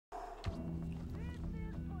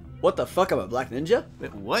What the fuck? I'm a black ninja?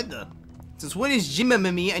 Wait, what the? Since when is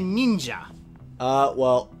Jimmy a ninja?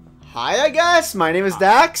 Well, hi, I guess. My name is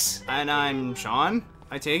Dax. And I'm Sean,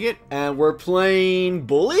 I take it. And we're playing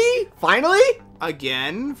Bully? Finally?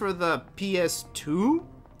 Again for the PS2?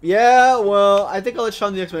 Yeah, well, I think I'll let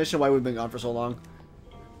Sean the explanation why we've been gone for so long.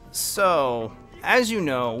 So, as you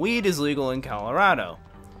know, weed is legal in Colorado.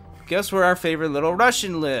 Guess where our favorite little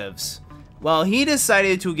Russian lives? Well, he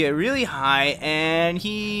decided to get really high and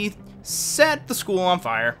he set the school on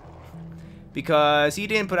fire. Because he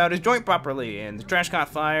didn't put out his joint properly and the trash caught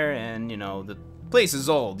fire and, you know, the place is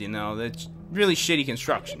old, you know, it's really shitty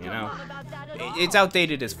construction, you know. It's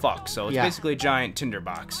outdated as fuck, so it's basically a giant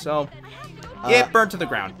tinderbox. So, it burnt to the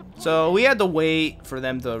ground. So, we had to wait for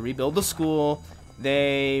them to rebuild the school.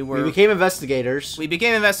 We became investigators. We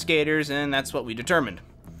became investigators, and that's what we determined.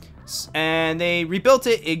 And they rebuilt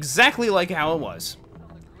it exactly like how it was.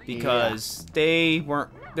 Because they were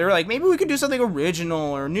like, maybe we could do something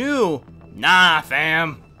original or new. Nah,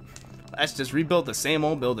 fam. Let's just rebuild the same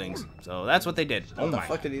old buildings. So that's what they did. What the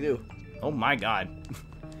fuck did he do? Oh my god.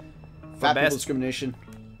 Fat people discrimination.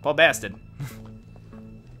 Paul Bastard.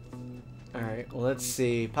 Alright, well, let's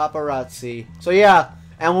see. Paparazzi. So yeah,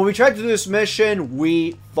 and when we tried to do this mission,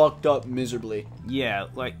 we fucked up miserably. Yeah,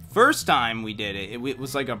 like, first time we did it, it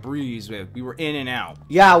was like a breeze. We were in and out.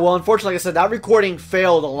 Yeah, well, unfortunately, like I said, that recording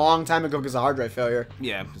failed a long time ago because of hard drive failure.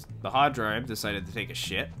 Yeah, because the hard drive decided to take a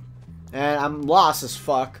shit. And I'm lost as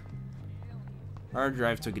fuck. Hard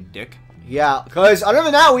drive took a dick. Yeah, because other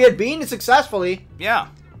than that, we had beaten it successfully. Yeah.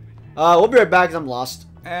 We'll be right back because I'm lost.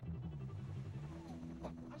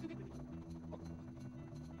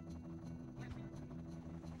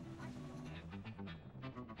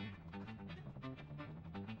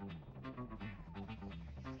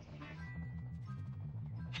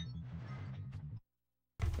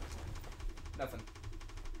 Nothing.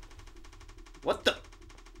 What the?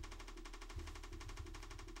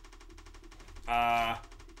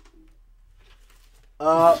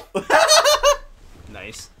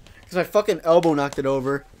 Nice. Because my fucking elbow knocked it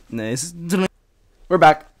over. Nice. We're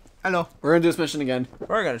back. Hello. We're gonna do this mission again.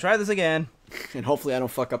 We're gonna try this again. And hopefully I don't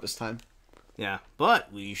fuck up this time. Yeah,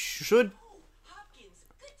 but we should. Hopkins,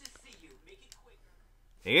 good to see you. Make it quicker.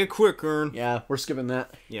 Make it quicker. Yeah, we're skipping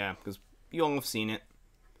that. Yeah, because you all have seen it.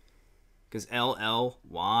 Because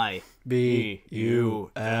L-L-Y.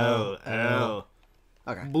 B-U-L-L.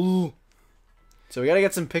 Okay. Boo. So we gotta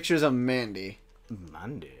get some pictures of Mandy.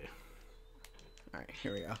 Mandy. Alright,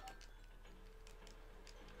 here we go.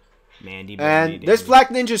 Mandy. And this black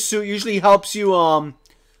ninja suit usually helps you,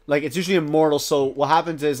 like, it's usually immortal, so what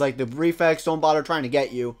happens is, like, the prefects don't bother trying to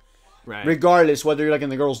get you. Right. Regardless, whether you're, like, in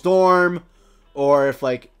the girls' dorm, or if,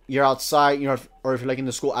 like, you're outside, you know, or if you're, like, in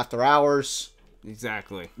the school after hours.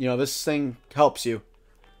 Exactly. You know, this thing helps you.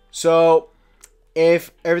 So,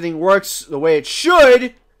 if everything works the way it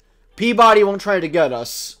should, Peabody won't try to get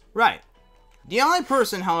us. Right. The only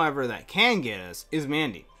person, however, that can get us is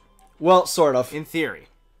Mandy. Well, sort of. In theory.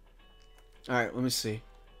 Alright, let me see.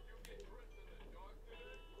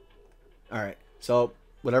 Alright, so,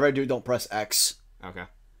 whatever I do, don't press X. Okay.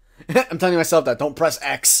 I'm telling myself that, don't press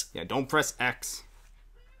X. Yeah, don't press X.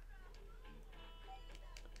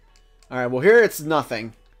 Alright, well here it's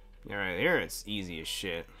nothing. Alright, here it's easy as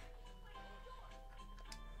shit.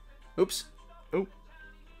 Oops. Oop.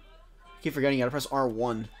 I keep forgetting, you gotta press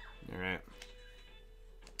R1. Alright.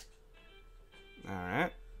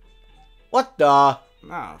 Alright. What the? Oh,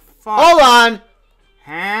 fuck. Hold on!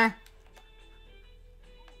 Huh?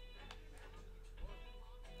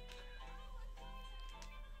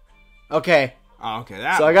 Okay. Oh, okay,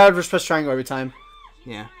 that. So I gotta just press triangle every time.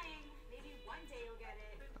 Yeah. Maybe one day you'll get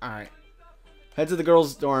it. Alright. Head to the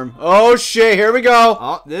girls' dorm. Oh shit, here we go!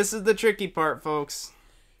 Oh, this is the tricky part, folks.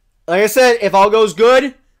 Like I said, if all goes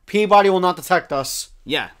good, Peabody will not detect us.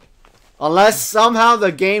 Yeah. Unless somehow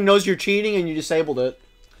the game knows you're cheating and you disabled it.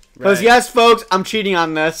 Because Right. yes, folks, I'm cheating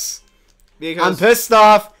on this. Because, I'm pissed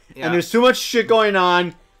off, Yeah. and there's too much shit going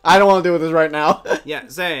on. I don't want to deal with this right now. Yeah,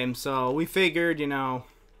 same. So we figured, you know,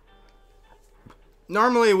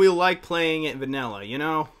 normally we like playing it vanilla, you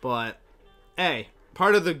know, but hey,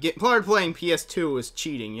 part of playing PS2 is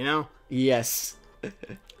cheating, you know. Yes.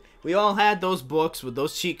 We all had those books with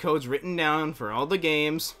those cheat codes written down for all the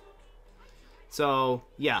games. So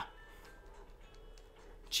yeah,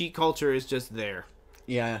 cheat culture is just there.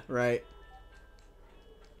 Yeah, right.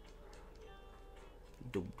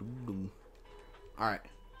 Alright.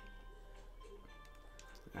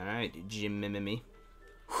 Alright, Jimmy.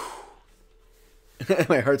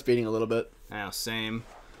 My heart's beating a little bit. Oh, same.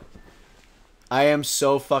 I am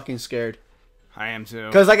so fucking scared. I am too.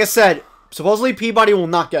 Because, like I said, supposedly Peabody will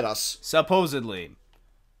not get us. Supposedly.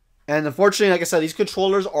 And unfortunately, like I said, these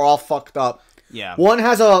controllers are all fucked up. Yeah. One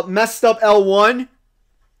has a messed up L1.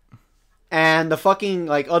 And the fucking,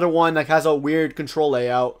 like, other one, like, has a weird control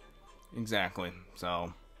layout. Exactly.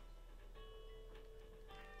 So.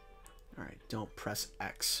 Alright, don't press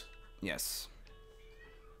X. Yes.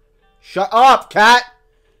 Shut up, cat!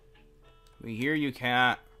 We hear you,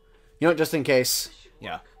 cat. You know, just in case.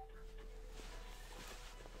 Yeah.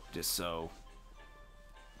 Just so.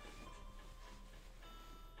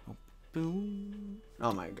 Oh, boom.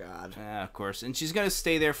 Oh my god. Yeah, of course. And she's gonna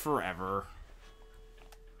stay there forever.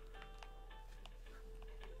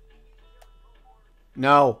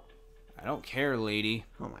 No. I don't care, lady.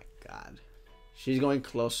 Oh my god. She's going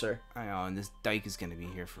closer. I know, and this dyke is gonna be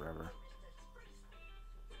here forever.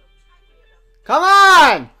 Come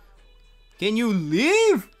on! Can you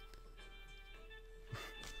leave?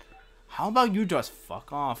 How about you just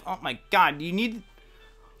fuck off? Oh my god, you need...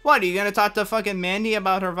 What, are you gonna talk to fucking Mandy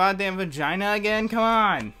about her goddamn vagina again? Come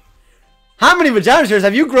on. How many vagina tears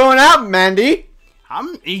have you grown out, Mandy?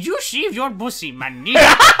 Did you shave your pussy, Mandy?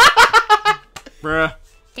 Bruh.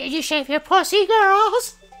 Did you shave your pussy,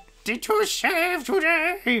 girls? Did you shave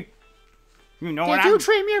today? You know Did you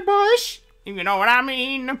trim your bush? You know what I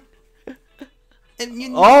mean? And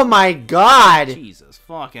you Oh my god! Jesus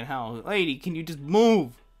fucking hell. Lady, can you just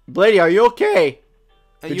move? Blady, are you okay?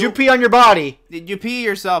 Did you pee on your body? Did you pee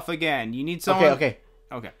yourself again? You need someone... Okay.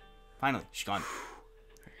 Okay. Finally, she's gone.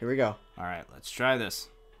 Here we go. Alright, let's try this.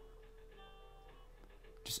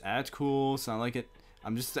 Just act cool. It's not like it...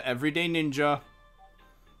 I'm just the everyday ninja.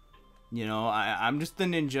 You know, I'm just the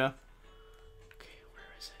ninja. Okay, where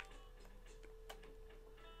is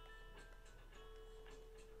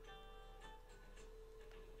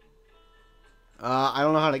it? I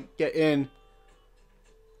don't know how to get in.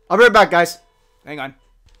 I'll be right back, guys. Hang on.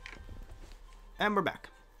 And we're back.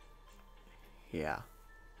 Yeah.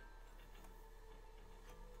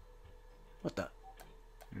 What the?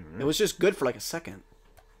 It was just good for like a second.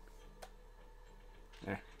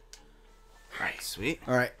 There. Alright, sweet.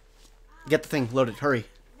 Alright. Get the thing loaded. Hurry.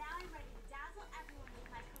 Now I'm ready to dazzle everyone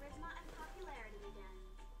with my charisma and popularity again.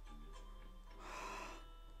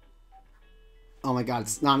 Oh my god,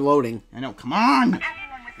 it's not loading. I know, come on! Everyone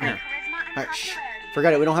with my Here. charisma and Alright, shh. popularity.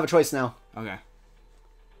 Forget it. We don't have a choice now. Okay.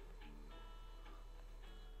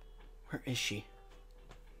 Where is she?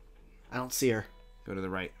 I don't see her. Go to the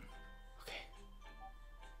right. Okay.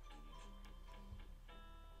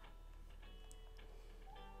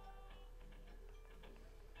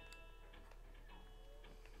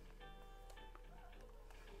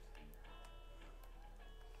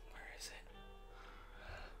 Where is it?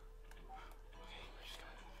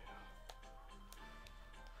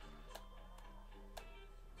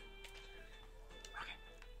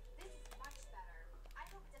 This is much better. I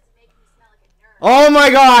hope it doesn't make me smell like a nerd. Oh my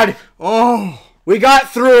god! Oh! We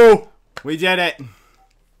got through! We did it!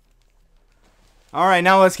 Alright,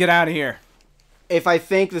 now let's get out of here. If I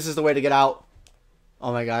think this is the way to get out.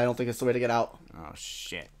 Oh my god, I don't think it's the way to get out. Oh,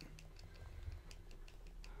 shit.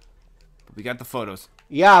 But we got the photos.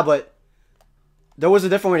 Yeah, but there was a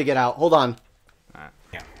different way to get out. Hold on.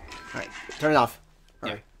 Yeah. Alright, turn it off.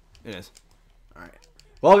 Yeah, it is. Alright.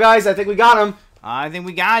 Well, guys, I think we got him. I think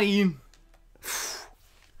we got him.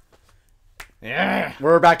 Yeah.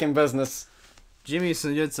 We're back in business. Jimmy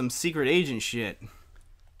did some secret agent shit.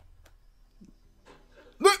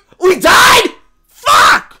 We died!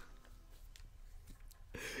 Fuck!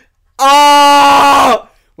 Oh!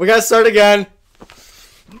 We gotta start again.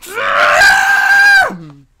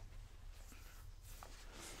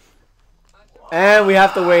 And we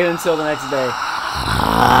have to wait until the next day.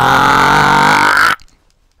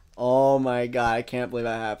 Oh my god, I can't believe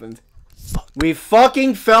that happened. We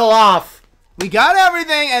fucking fell off. We got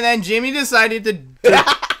everything, and then Jimmy decided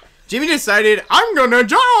Jimmy decided, I'm gonna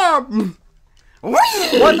jump!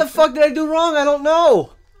 What the fuck did I do wrong? I don't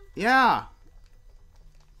know. Yeah.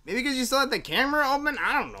 Maybe because you still had the camera open?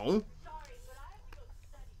 I don't know.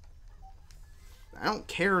 I don't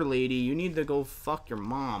care, lady. You need to go fuck your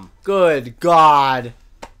mom. Good God.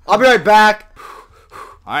 I'll be right back.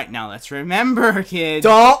 Alright, now let's remember, kids.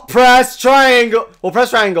 Don't press triangle. Well,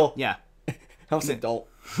 press triangle. Yeah. I said don't.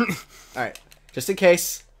 Alright. Just in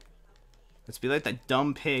case. Let's be like that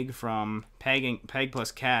dumb pig from Peg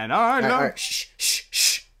plus Cat. Alright, no. Alright. Shh, shh,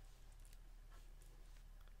 shh.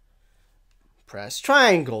 Press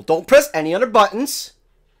triangle. Don't press any other buttons.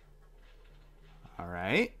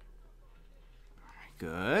 Alright.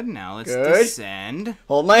 Good. Now let's Good. descend.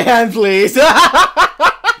 Hold my hand, please.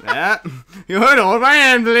 Yeah. You would hold my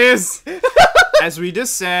hand, please. As we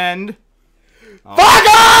descend. Fuck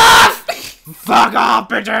off! fuck off,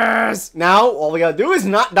 bitches! Now, all we gotta do is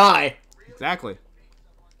not die. Exactly.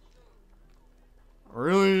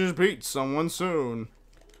 Really just beat someone soon.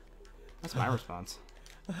 That's my response.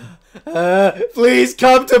 Please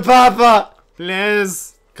come to Papa.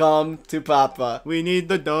 Please. Come to Papa. We need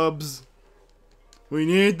the dubs. We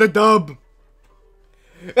need the dub.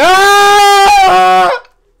 Ah!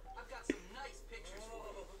 I've got some nice pictures for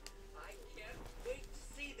you. I can't wait to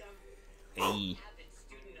see them. Hey. Avid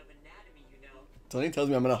student of anatomy, you know. Tony tells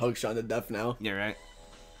me I'm gonna hug Sean to death now. You're right.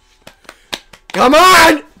 Come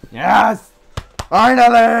on! Yes!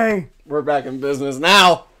 Finally! We're back in business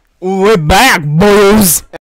now. We're back, boys!